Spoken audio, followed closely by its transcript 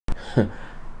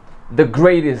the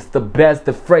greatest, the best,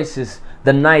 the freshest,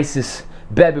 the nicest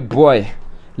baby boy,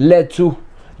 Letu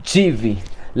GV,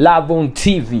 live on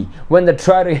TV. When they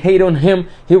try to hate on him,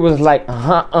 he was like,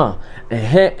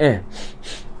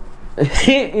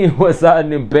 What's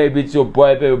happening, baby? It's your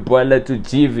boy, baby boy, Letu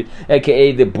GV,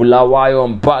 aka the Bulawayo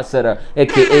ambassador,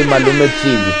 aka Malume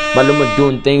GV.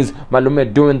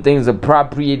 Malume doing things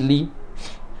appropriately.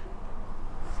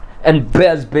 And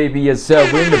best, baby,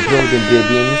 yourself. We're in the building,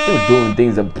 baby, and you're still doing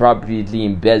things appropriately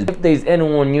and best. If there's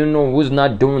anyone you know who's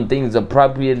not doing things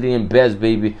appropriately and best,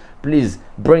 baby, please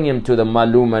bring him to the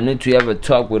Maluma. I need to have a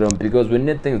talk with him because we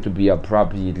need things to be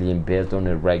appropriately and best on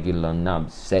a regular. Now I'm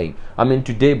saying, I mean,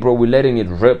 today, bro, we're letting it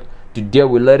rip. Today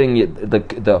we're letting it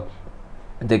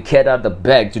the cat out the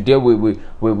bag. Today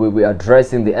we're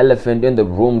addressing the elephant in the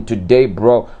room. Today,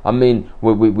 bro, I mean,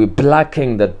 we're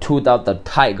blocking the tooth out the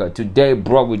tiger. Today,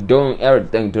 bro, we're doing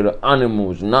everything to the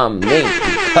animals. Nah, man,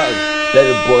 because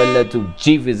baby boy Letu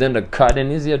Chief is in the cut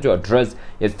and he's here to address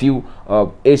a few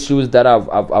issues that I've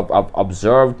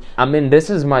observed. I mean,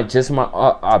 this is my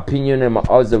opinion and my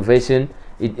observation.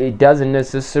 It doesn't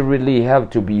necessarily have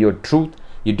to be your truth.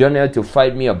 You don't have to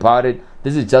fight me about it.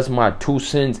 This is just my 2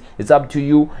 cents. It's up to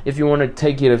you if you want to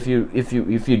take it. If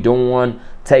you don't want to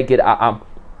take it, I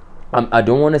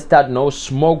don't want to start no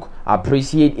smoke. I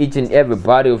appreciate each and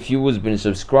everybody of you who's been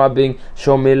subscribing.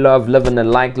 Show me love, leaving a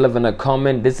like, leaving a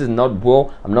comment. This is not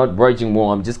war. I'm not waging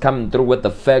war. I'm just coming through with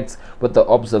the facts, with the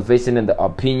observation and the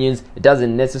opinions. It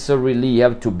doesn't necessarily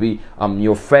have to be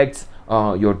your facts,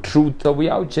 your truth. So we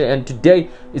out here, and today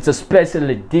it's a special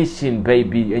edition,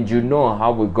 baby, and you know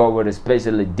how we go with a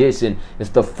special edition. It's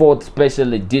the 4th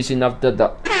special edition after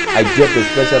I did the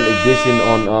special edition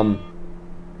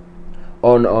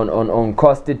on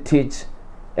Costa Teach,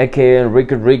 aka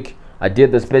Rick. I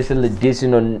did the special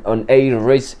edition on A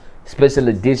Race, special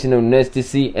edition on Nasty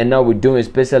C, and now we're doing a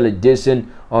special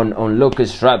edition on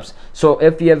Lucasraps. So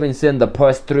if you haven't seen the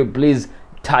past 3, please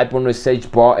type on the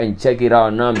search bar and check it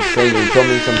out. Now I'm saying, show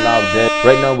me some love there.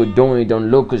 Right now we're doing it on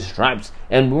Lucasraps,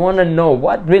 and we want to know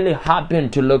what really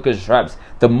happened to Lucasraps,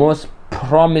 the most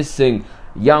promising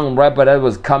young rapper that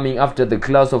was coming after the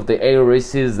class of the A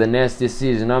races, the Nasty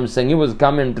C's. And I'm saying he was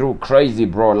coming through crazy,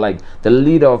 bro, like the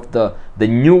leader of the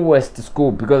newest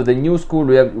school, because the new school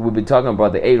we'll be talking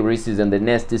about the A races and the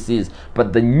Nasty C's,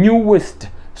 but the newest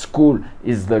school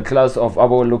is the class of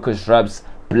our Lucasraps,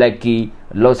 Blackie,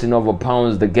 Losing Over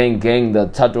Pounds, the Gang, the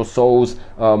Tattoo Souls,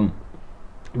 Mama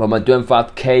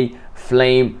 25K,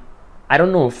 Flame. I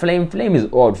don't know, Flame is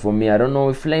odd for me. I don't know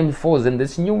if Flame falls in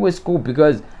this newest school,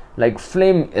 because like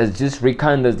Flame has just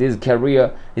rekindled his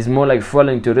career. He's more like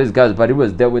falling to these guys, but he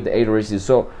was there with the 8 races.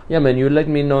 So yeah, man, you let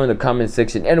me know in the comment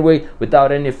section. Anyway,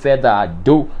 without any further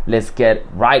ado, let's get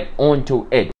right onto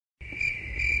it.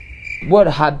 What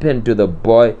happened to the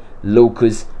boy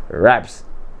Lucasraps?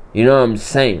 You know what I'm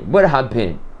saying? What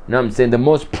happened? You know what I'm saying? The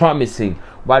most promising.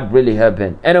 What really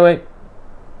happened? Anyway,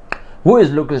 who is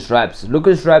Lucasraps?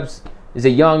 Lucasraps is a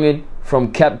youngin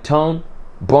from Cape Town,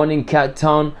 born in Cape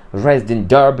Town, raised in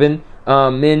Durban.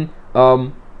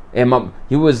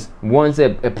 He was once a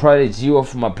prodigy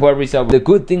of my Maporisa. The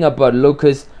good thing about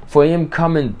Lucas, for him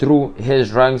coming through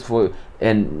his ranks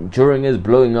and during his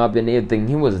blowing up and everything,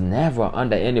 he was never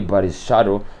under anybody's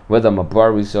shadow, whether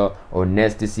Maporisa or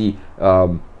Nasty C,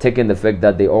 taking the fact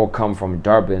that they all come from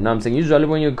Durban. And I'm saying, usually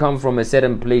when you come from a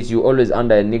certain place, you always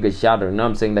under a nigga shadow. And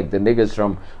I'm saying, like the niggas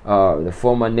from the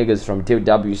former niggas from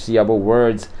TWC, about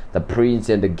words, the Prince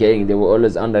and the gang, they were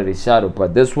always under the shadow.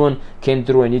 But this one came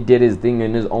through and he did his thing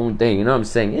and his own thing. You know what I'm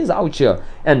saying? He's out here,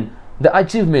 and the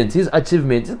achievements, his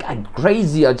got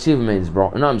crazy achievements, bro.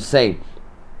 You know what I'm saying?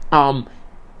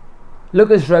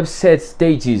 Lucasraps set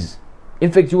stages.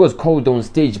 In fact, he was called on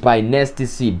stage by Nasty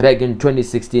C back in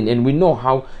 2016, and we know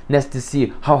how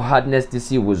hard Nasty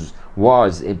C was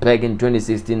back in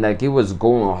 2016. Like, he was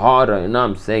going harder. You know what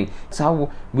I'm saying? It's how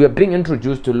we are being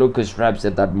introduced to Lucasraps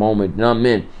at that moment. You know what I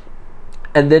mean?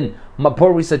 And then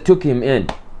Maporisa took him in,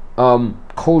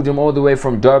 called him all the way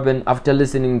from Durban after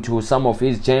listening to some of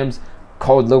his jams.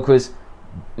 Called Lucas,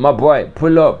 my boy,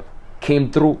 pull up,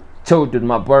 came through, chilled with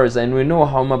Maporisa, and we know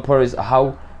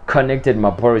how connected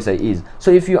Maporisa is. So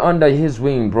if you're under his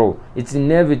wing, bro, it's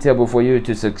inevitable for you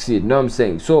to succeed. You know what I'm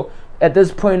saying? So at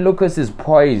this point, Lucas is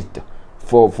poised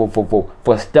for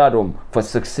stardom, for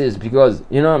success, because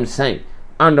you know what I'm saying,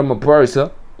 under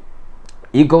Maporisa,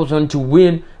 he goes on to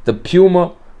win the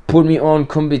Puma Put Me On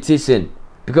competition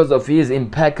because of his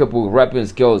impeccable rapping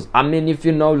skills. I mean, if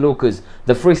you know Lucas,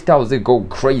 the freestyles, they go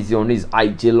crazy on his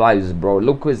IG lives, bro.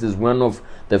 Lucas is one of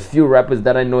the few rappers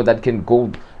that I know that can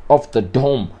go off the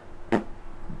dome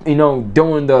you know,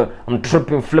 doing the I'm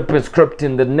tripping, flipping,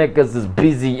 scripting. The niggas is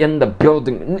busy in the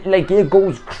building. Like, it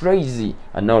goes crazy.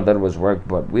 I know that was work,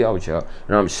 but we out here. You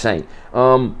know what I'm saying?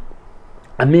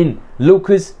 I mean,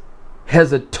 Lucas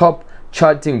has a top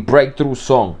charting breakthrough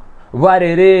song. What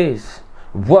it is?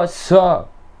 What's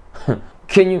up?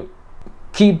 Can you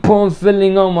keep on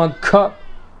filling on my cup?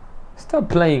 Stop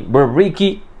playing, bro.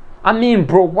 Ricky. I mean,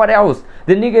 bro, what else?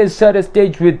 The nigga is set a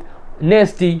stage with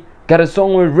Nasty. Got a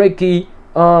song with Ricky.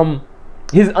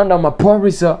 He's under my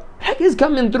producer. Heck, he's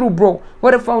coming through, bro.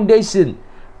 What a foundation.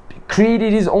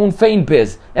 Created his own fan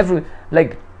base.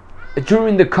 Like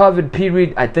during the COVID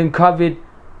period, I think COVID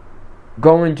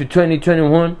going to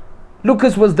 2021,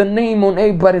 Lucas was the name on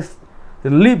everybody's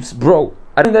lips, bro.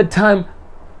 I think that time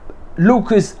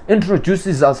Lucas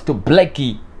introduces us to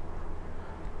Blackie.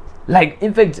 Like,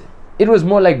 in fact, it was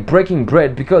more like breaking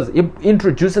bread, because he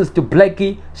introduces to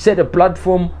Blackie, set a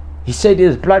platform. He said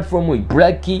his platform with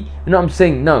Blackie. You know what I'm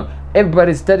saying? Now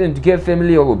everybody's starting to get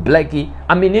familiar with Blackie.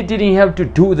 I mean, he didn't have to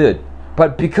do that,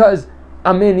 but because,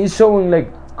 I mean, he's showing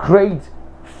like great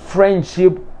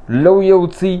friendship,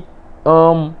 loyalty,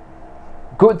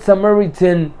 good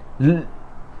Samaritan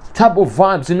type of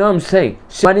vibes. You know what I'm saying?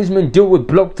 Management deal with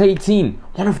Block 18,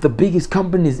 one of the biggest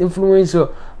companies,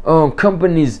 influencer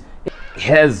companies,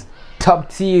 has top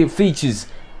tier features.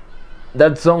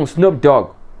 That song Snoop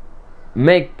Dogg,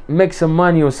 make some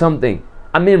money or something.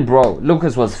 I mean, bro,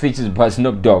 Lucas was featured by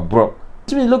Snoop Dogg, bro.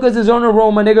 Which means Lucas is on a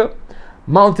roll, my nigga.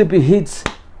 Multiple hits.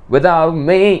 Without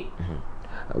me,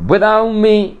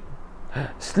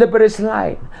 slippery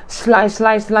slide,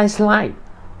 slide.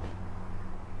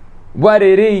 What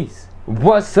it is?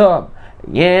 What's up?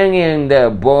 Yang and the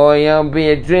boy, I'll be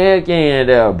a trick and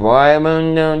the boy, I'm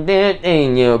on that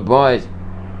in your boys.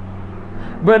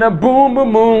 But a boom,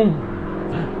 boom,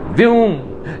 boom,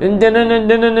 boom, and then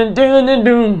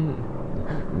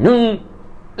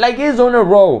like he's on a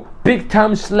roll. Big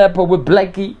time slapper with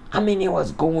Blackie. I mean, he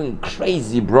was going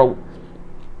crazy, bro.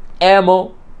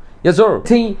 Ammo, yes sir.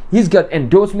 He's got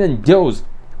endorsement deals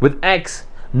with X,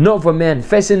 Nova Man,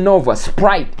 Fashion Nova,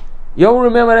 Sprite. Y'all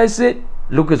remember that shit?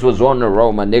 Lucas was on the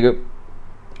roll, my nigga.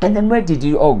 And then where did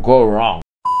you all go wrong?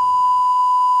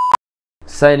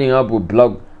 Signing up with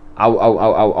Block.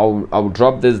 I'll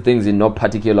drop these things in no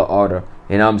particular order.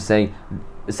 You know what I'm saying?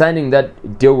 Signing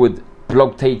that deal with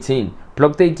Block 18.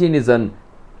 Block 18 is an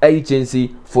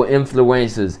agency for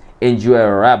influencers. And you're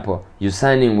a rapper. You're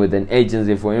signing with an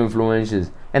agency for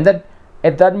influencers. And that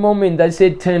at that moment, that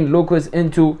shit turned Lucas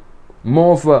into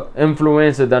more of an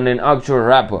influencer than an actual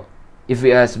rapper, if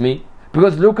you ask me.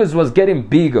 Because Lucas was getting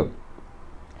bigger.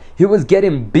 He was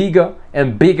getting bigger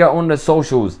and bigger on the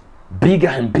socials. Bigger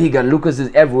and bigger. Lucas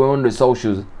is everywhere on the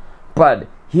socials. But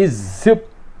he's zip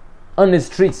on the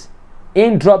streets.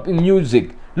 Ain't dropping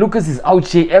music. Lucas is out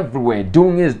here everywhere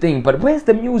doing his thing. But where's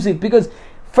the music? Because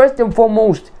first and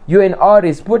foremost, you're an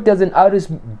artist. What does an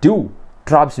artist do?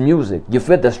 Drops music. You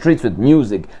fill the streets with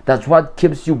music. That's what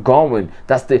keeps you going.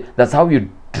 That's how you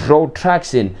draw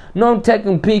traction. Not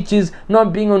taking pictures,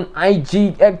 not being on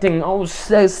IG acting all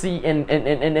sexy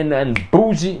and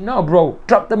bougie. No, bro,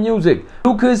 drop the music.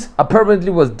 Lucas apparently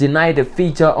was denied a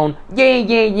feature on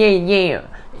Yeah,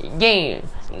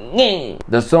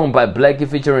 the song by Blackie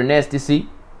featuring Nasty C.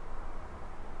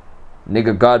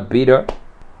 Nigga got beater.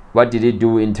 What did he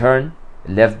do in turn?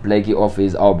 Left Blackie off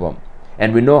his album.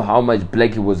 And we know how much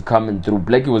Blackie was coming through.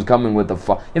 Blackie was coming with the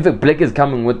fire. In fact, Blackie is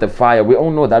coming with the fire. We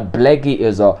all know that Blackie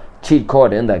is a cheat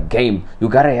code in the game. You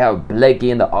gotta have Blackie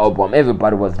in the album.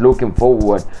 Everybody was looking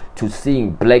forward to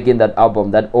seeing Blackie in that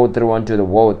album, that 031 to the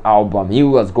World album. He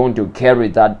was going to carry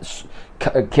that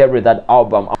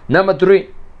album. Number 3,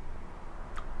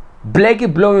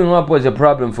 Blackie blowing up was a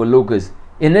problem for Lucas.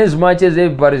 In as much as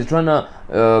everybody's trying to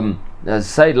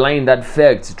sideline that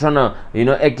fact, trying to, you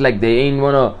know, act like they ain't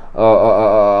wanna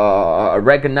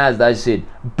recognize that shit.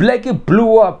 Blackie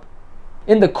blew up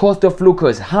in the cost of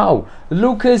Lucas. How?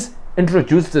 Lucas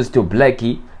introduced us to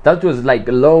Blackie. That was like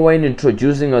Lil Wayne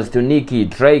introducing us to Nicki,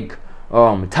 Drake,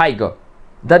 Tiger.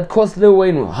 That cost Lil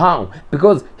Wayne. How?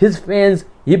 Because his fans,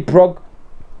 he broke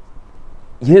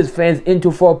his fans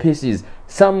into 4 pieces.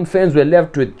 Some fans were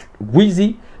left with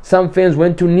Weezy. Some fans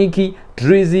went to Nicki,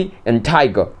 Drizzy, and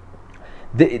Tiger.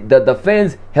 The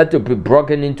fans had to be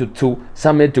broken into 2.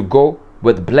 Some had to go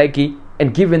with Blackie,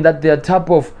 and given that their type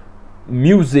of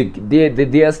music,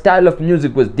 their style of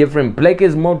music was different. Blackie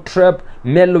is more trap,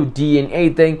 melody and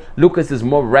everything. Lucas is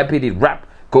more rapid rap,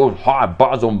 goes hard,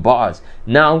 bars on bars.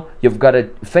 Now you've got a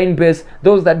fan base,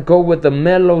 those that go with the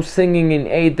mellow singing and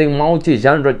everything,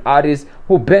 multi-genre artists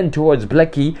who bend towards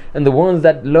Blackie, and the ones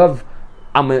that love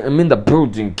I'm in the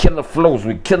building, killer flows,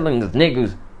 we killing these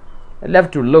niggas.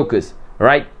 left to Lucas,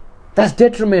 right? That's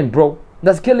detriment, bro.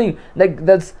 That's killing. Like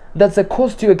that's a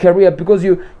cost to your career, because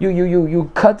you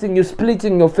cutting, you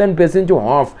splitting your fan base into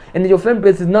half, and your fan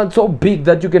base is not so big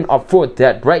that you can afford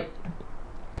that, right?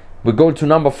 We go to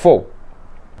number 4.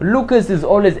 Lucas is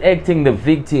always acting the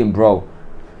victim, bro.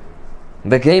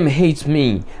 The game hates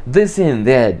me, this and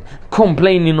that,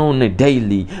 complaining on a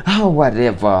daily. Oh,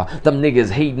 whatever. Them niggas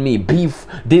hate me. Beef,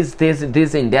 this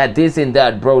and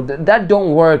that, bro. That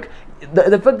don't work.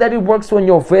 The fact that it works on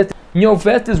your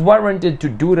vest is warranted to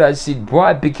do that shit.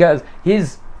 Why? Because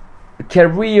his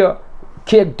career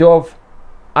kicked off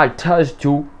attached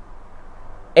to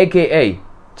AKA.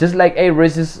 Just like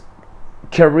A-Race's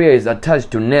career is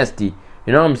attached to Nasty.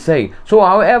 You know what I'm saying? So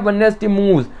however Nasty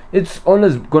moves, it's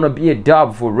always gonna be a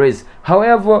dub for Riz.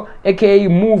 However AKA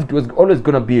moved, was always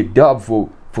gonna be a dub for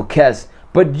Cass.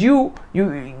 But your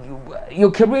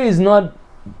career is not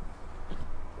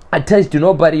attached to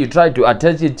nobody. You try to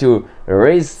attach it to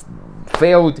Riz,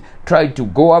 failed. Try to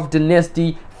go after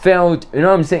Nasty, failed. You know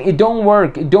what I'm saying? It don't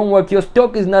work. Your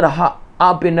stock is not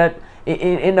up in that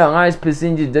in the highest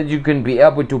percentage that you can be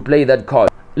able to play that card.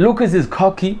 Lucas is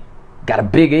cocky, got a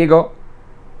big ego,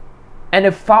 and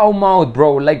a foul mouth,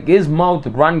 bro. Like, his mouth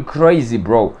run crazy,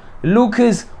 bro.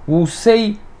 Lucas will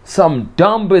say some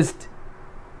dumbest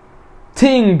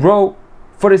thing, bro,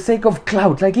 for the sake of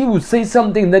clout. Like, he will say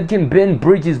something that can bend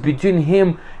bridges between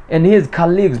him and his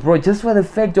colleagues, bro, just for the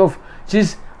fact of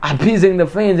just appeasing the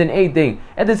fans and everything.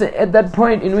 At that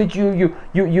point in which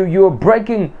you're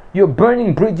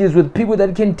burning bridges with people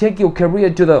that can take your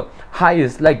career to the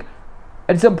highest. Like,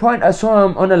 at some point I saw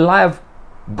him on a live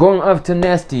going after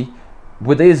Nasty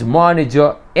with his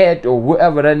manager, Ed, or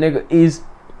whoever that nigga is,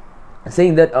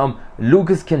 saying that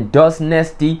Lucas can dust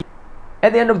Nasty.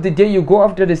 At the end of the day, you go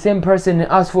after the same person and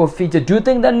ask for a feature. Do you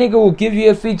think that nigga will give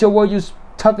you a feature while you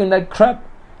talking that crap?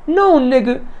 No,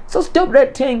 nigga. So stop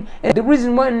that thing. And the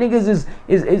reason why niggas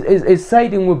is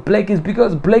siding with Blake is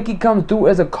because Blakey comes through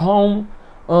as a calm,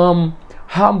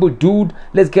 humble dude,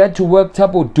 let's get to work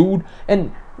type of dude,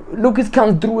 and Lucas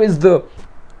comes through as the,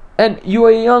 and you're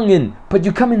a youngin, but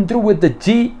you're coming through with the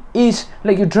G-ish,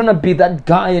 like you're trying to be that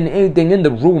guy and everything in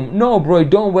the room. No, bro, it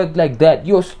don't work like that.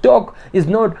 Your stock is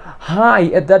not high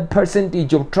at that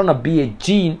percentage of trying to be a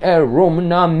G in a room. You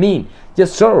know what I mean?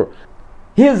 Yes, sir.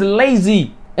 He's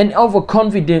lazy and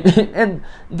overconfident, and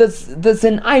that's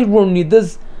an irony.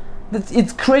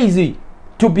 It's crazy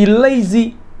to be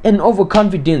lazy and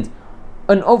overconfident.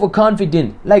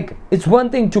 Like, it's one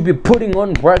thing to be putting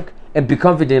on work and be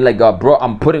confident, like, bro,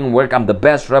 I'm putting work, I'm the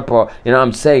best rapper, you know what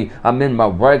I'm saying, I mean, my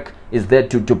work is there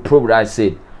to prove what I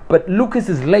said. But Lucas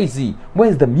is lazy.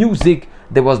 Where's the music?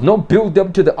 There was no build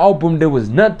up to the album, there was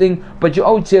nothing, but you're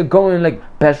out here going like,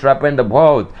 best rapper in the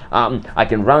world, I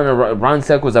can run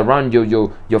circles around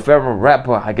your favorite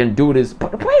rapper, I can do this.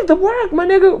 But where's the work, my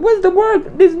nigga? Where's the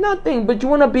work? There's nothing. But you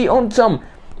wanna be on some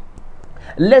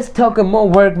let's talk and more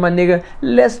work, my nigga.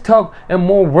 Let's talk and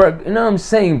more work. You know what I'm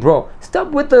saying, bro?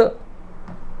 Stop with the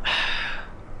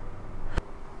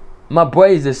my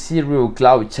boy is a serial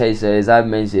cloud chaser, as I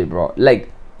mentioned, bro.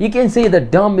 Like, he can say the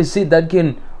dumbest shit that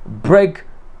can break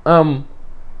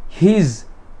his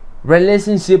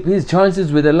relationship, his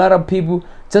chances with a lot of people,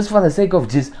 just for the sake of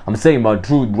just, I'm saying my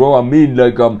truth, bro. I mean,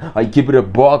 like, I keep it a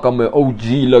buck, I'm an OG,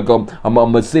 like, I'm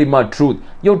gonna say my truth.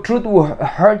 Your truth will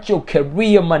hurt your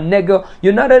career, my nigga.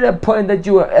 You're not at a point that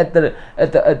you are at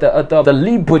the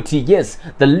liberty, yes,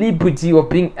 the liberty of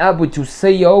being able to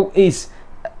say your is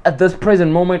at this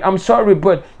present moment. I'm sorry,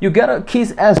 but you gotta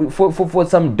kiss ass for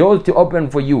some doors to open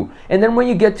for you. And then when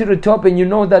you get to the top and you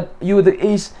know that you're the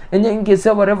ish, and then you can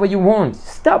say whatever you want.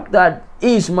 Stop that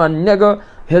ish, my nigga.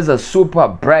 Here's a super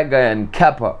bragger and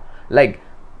capper. Like,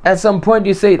 at some point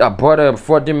you say, I bought a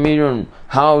 40 million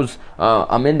house,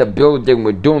 I'm in the building,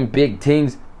 we're doing big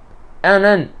things, and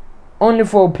then only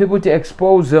for people to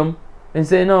expose him and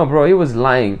say, no, bro, he was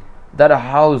lying, that a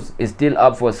house is still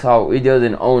up for sale, he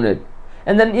doesn't own it.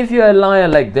 And then if you're a liar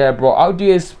like that, bro, how do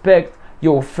you expect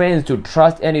your fans to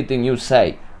trust anything you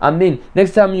say? I mean,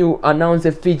 next time you announce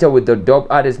a feature with the dope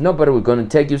artist, nobody will gonna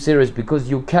take you serious because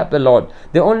you cap a lot.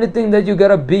 The only thing that you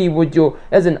gotta be with your,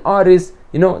 as an artist,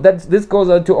 you know, this goes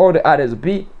out to all the artists,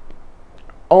 be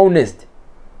honest.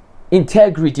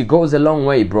 Integrity goes a long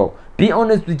way, bro. Be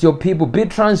honest with your people, be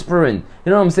transparent.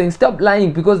 You know what I'm saying? Stop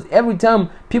lying, because every time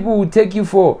people will take you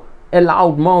for a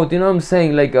loud mouth, you know what I'm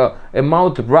saying, like a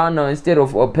mouth runner instead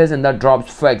of a person that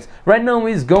drops facts. Right now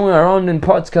he's going around in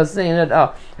podcasts saying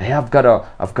that hey, I've got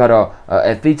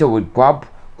a feature with Guap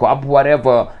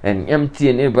whatever and empty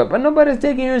and it, but nobody's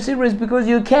taking you serious because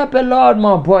you cap a lot,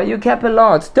 my boy. You cap a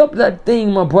lot. Stop that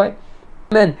thing, my boy.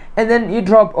 man, and then he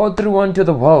dropped all through onto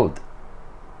the world.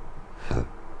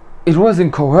 It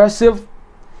wasn't coercive.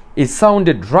 It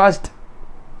sounded rushed.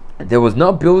 There was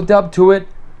no build up to it.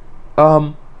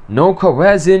 No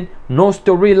coercion, no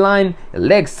storyline,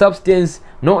 lack substance,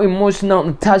 no emotional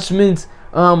attachments.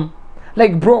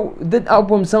 Like, bro, that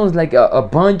album sounds like a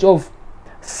bunch of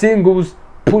singles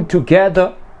put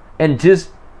together and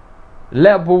just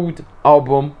labeled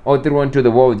album all through onto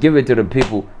the world. Give it to the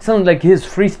people. Sounds like his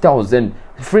freestyles and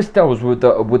freestyles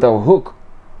with a hook.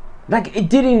 Like, it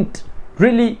didn't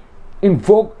really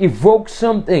evoke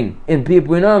something in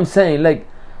people. You know what I'm saying? Like,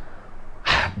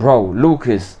 bro,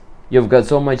 Lucas, you've got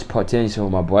so much potential,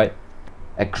 my boy.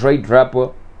 A great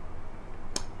rapper.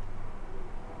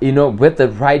 You know, with the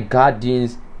right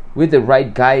guardians, with the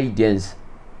right guidance,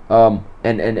 and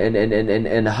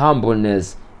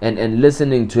humbleness, and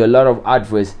listening to a lot of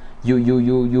advice, you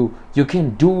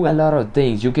can do a lot of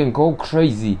things. You can go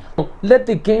crazy. Let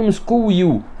the game school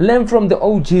you. Learn from the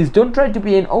OGs. Don't try to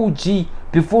be an OG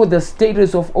before the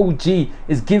status of OG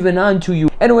is given unto you.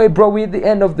 Anyway, bro, we're at the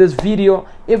end of this video.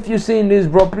 If you're seeing this,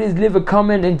 bro, please leave a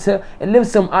comment and leave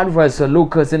some advice to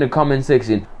Lucas in the comment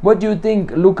section. What do you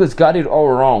think Lucas got it all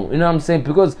wrong? You know what I'm saying?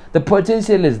 Because the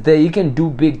potential is there. He can do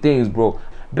big things, bro.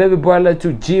 Baby boiler to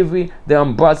GV, the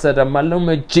ambassador,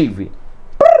 Malume GV.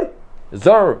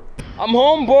 Sir, I'm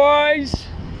home, boys.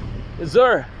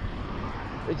 Sir,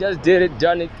 we just did it,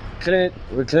 done it, clean it,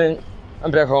 we clean.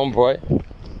 I'm back home, boy.